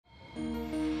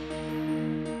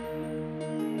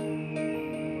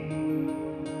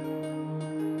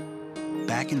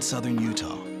Back in southern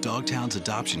Utah, Dogtown's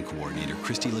adoption coordinator,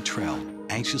 Christy Luttrell,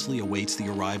 anxiously awaits the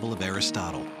arrival of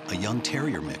Aristotle, a young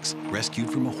terrier mix rescued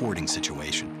from a hoarding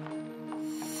situation.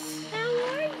 How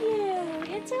are you?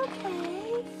 It's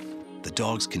okay. The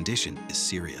dog's condition is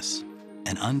serious.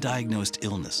 An undiagnosed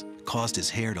illness caused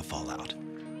his hair to fall out,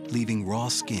 leaving raw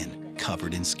skin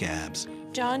covered in scabs.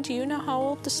 John, do you know how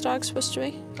old this dog's supposed to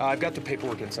be? I've got the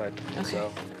paperwork inside. Okay.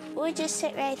 So. We'll just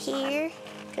sit right here,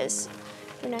 because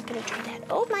we're not gonna try that.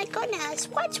 Oh my goodness,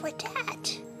 what's with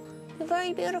that? You're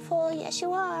very beautiful, yes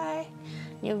you are.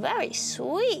 You're very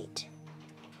sweet.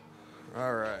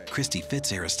 All right. Christy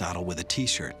fits Aristotle with a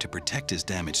t-shirt to protect his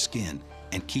damaged skin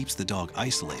and keeps the dog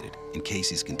isolated in case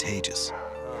he's contagious.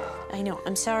 I know,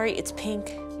 I'm sorry, it's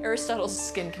pink. Aristotle's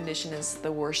skin condition is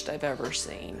the worst I've ever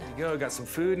seen. There you go, got some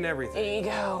food and everything. There you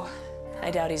go.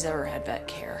 I doubt he's ever had vet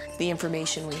care. The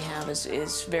information we have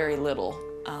is very little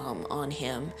on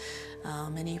him.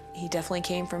 And he definitely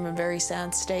came from a very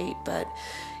sad state, but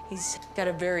he's got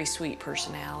a very sweet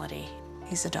personality.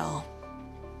 He's a doll.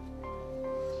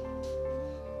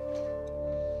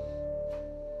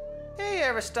 Hey,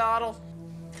 Aristotle.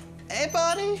 Hey,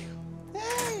 buddy.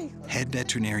 Hey. Head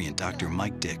veterinarian Dr.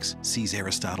 Mike Dix sees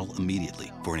Aristotle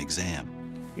immediately for an exam.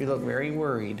 You look very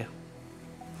worried.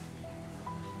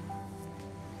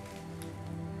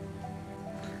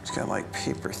 He's got like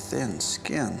paper-thin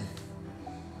skin.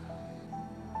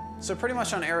 So pretty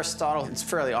much on Aristotle, it's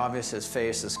fairly obvious his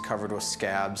face is covered with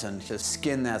scabs, and his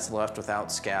skin that's left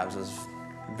without scabs is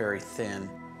very thin.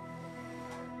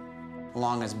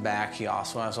 Along his back, he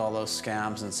also has all those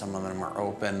scabs, and some of them are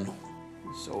open.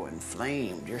 So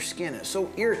inflamed. Your skin is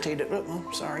so irritated. Oh,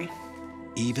 I'm sorry.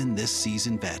 Even this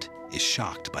seasoned vet is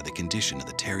shocked by the condition of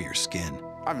the terrier's skin.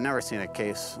 I've never seen a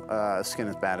case skin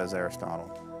as bad as Aristotle.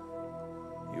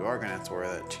 You are gonna have to wear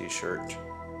that t-shirt.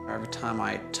 Every time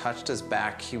I touched his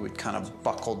back, he would kind of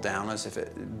buckle down as if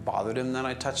it bothered him that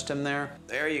I touched him there.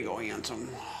 There you go, handsome.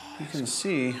 You can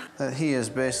see that he is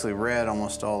basically red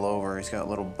almost all over. He's got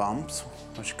little bumps,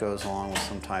 which goes along with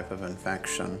some type of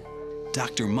infection.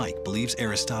 Dr. Mike believes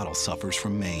Aristotle suffers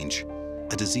from mange,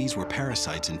 a disease where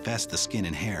parasites infest the skin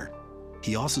and hair.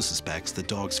 He also suspects the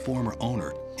dog's former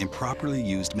owner improperly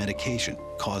used medication,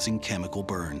 causing chemical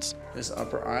burns. His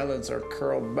upper eyelids are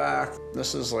curled back.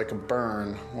 This is like a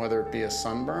burn, whether it be a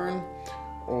sunburn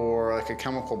or like a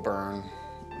chemical burn,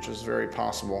 which is very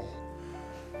possible.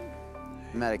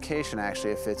 Medication,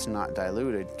 actually, if it's not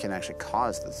diluted, can actually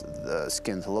cause the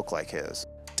skin to look like his.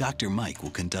 Dr. Mike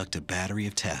will conduct a battery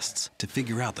of tests to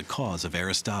figure out the cause of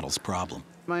Aristotle's problem.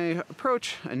 My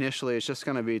approach initially is just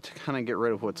going to be to kind of get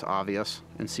rid of what's obvious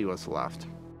and see what's left.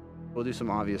 We'll do some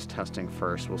obvious testing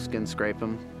first. We'll skin scrape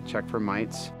him, check for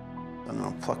mites. I'm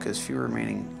gonna pluck his few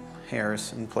remaining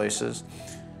hairs in places.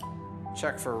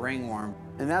 Check for ringworm.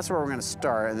 And that's where we're going to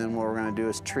start, and then what we're going to do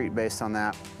is treat based on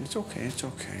that. It's okay, it's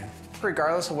okay.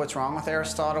 Regardless of what's wrong with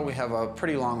Aristotle, we have a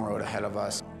pretty long road ahead of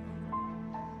us.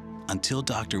 Until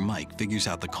Dr. Mike figures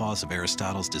out the cause of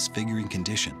Aristotle's disfiguring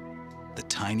condition, the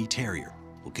tiny terrier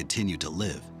will continue to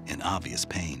live in obvious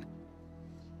pain.